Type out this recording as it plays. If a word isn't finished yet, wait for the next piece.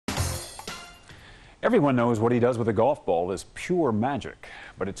Everyone knows what he does with a golf ball is pure magic,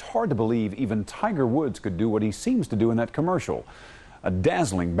 but it's hard to believe even Tiger Woods could do what he seems to do in that commercial. A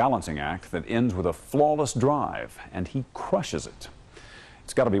dazzling balancing act that ends with a flawless drive, and he crushes it.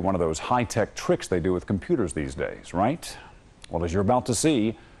 It's got to be one of those high-tech tricks they do with computers these days, right? Well, as you're about to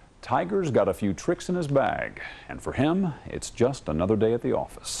see, Tiger's got a few tricks in his bag, and for him, it's just another day at the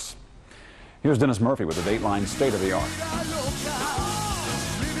office. Here's Dennis Murphy with the Dateline State of the Art.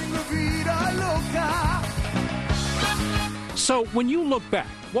 So, when you look back,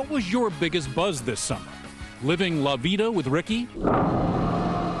 what was your biggest buzz this summer? Living La Vida with Ricky?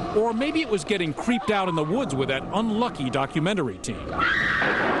 Or maybe it was getting creeped out in the woods with that unlucky documentary team.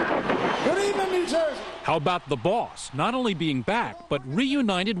 Good evening, New Jersey. How about The Boss, not only being back, but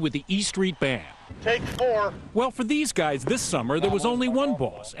reunited with the E Street Band? Take 4. Well, for these guys this summer, there was only one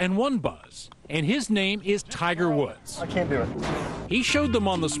boss and one buzz, and his name is Tiger Woods. I can't do it. He showed them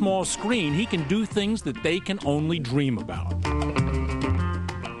on the small screen he can do things that they can only dream about.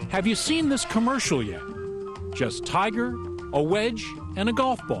 Have you seen this commercial yet? Just Tiger, a wedge, and a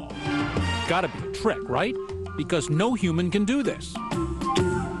golf ball. Gotta be a trick, right? Because no human can do this.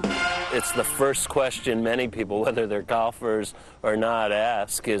 It's the first question many people, whether they're golfers or not,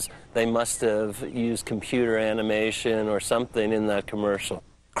 ask is they must have used computer animation or something in that commercial.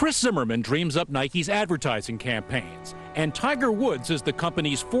 Chris Zimmerman dreams up Nike's advertising campaigns, and Tiger Woods is the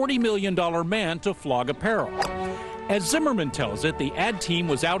company's $40 million man to flog apparel. As Zimmerman tells it, the ad team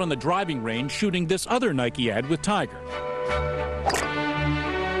was out on the driving range shooting this other Nike ad with Tiger.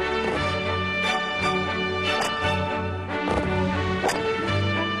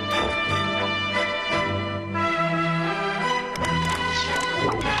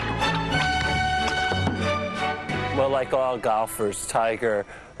 Well, like all golfers, Tiger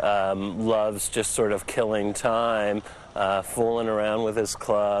loves just sort of killing time, fooling around with his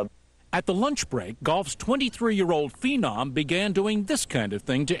club. At the lunch break, golf's 23-year-old phenom began doing this kind of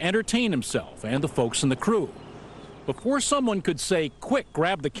thing to entertain himself and the folks in the crew. Before someone could say, "Quick,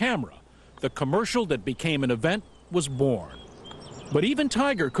 grab the camera," the commercial that became an event was born. But even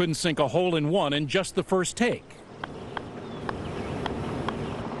Tiger couldn't sink a hole-in-one in just the first take.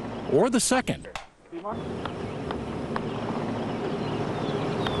 Or the second.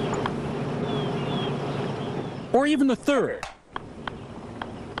 Or even the third.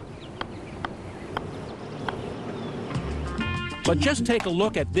 But just take a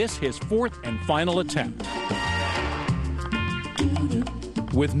look at this, his fourth and final attempt.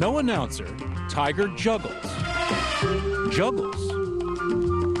 With no announcer, Tiger juggles. Juggles.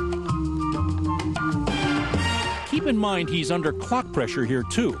 Keep in mind he's under clock pressure here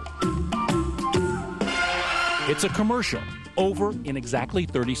too. It's a commercial, over in exactly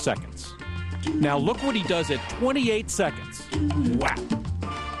 30 seconds. Now look what he does at 28 seconds. Wow.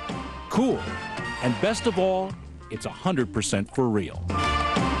 Cool. And best of all, it's 100% for real.